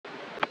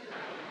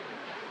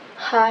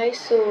Hi,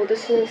 so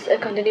this is a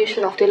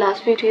continuation of the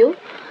last video.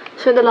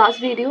 So in the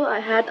last video I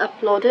had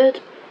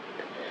uploaded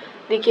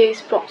the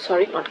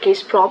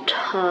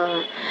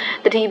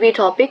the TB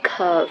topic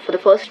for the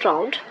first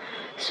round.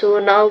 So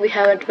now we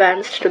have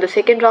advanced to the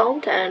second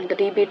round, and the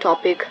TB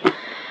topic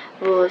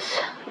was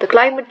the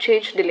climate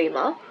change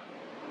dilemma.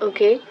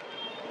 Okay,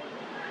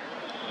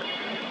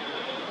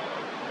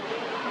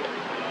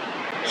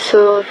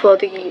 so for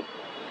the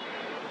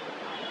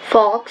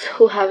folks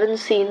who haven't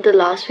seen the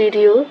last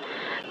video,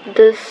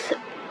 this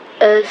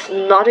is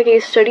not a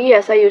case study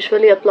as I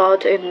usually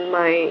upload in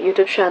my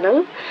YouTube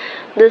channel.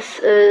 This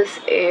is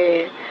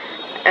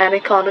an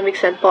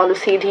economics and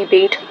policy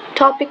debate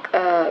topic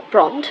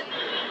prompt.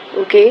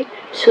 Okay,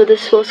 so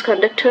this was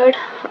conducted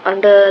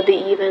under the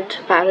event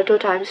Pareto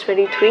times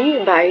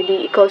 23 by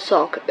the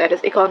ECOSOC, that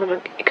is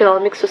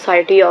Economic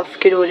Society of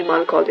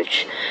Kirori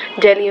College,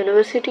 Delhi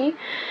University,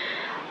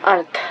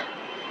 Arth,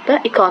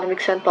 the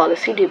economics and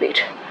policy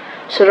debate.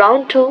 So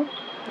round 2,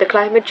 the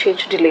climate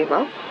change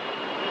dilemma.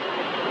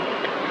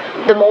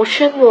 The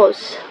motion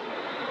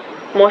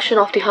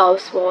of the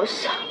House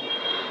was: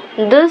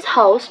 this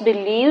House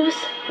believes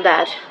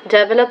that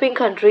developing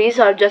countries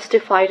are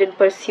justified in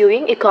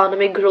pursuing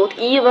economic growth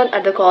even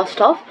at the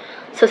cost of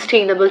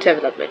sustainable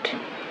development.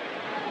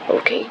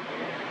 Okay,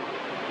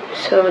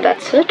 so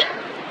that's it.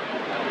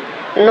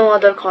 No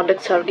other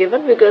contexts are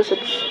given because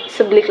it's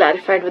simply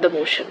clarified with the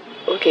motion.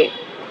 Okay,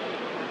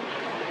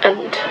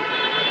 and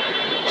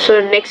so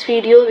in next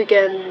video we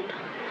can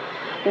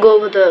go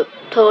over the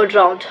third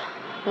round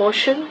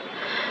motion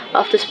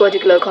of this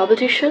particular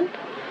competition.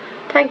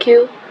 Thank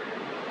you.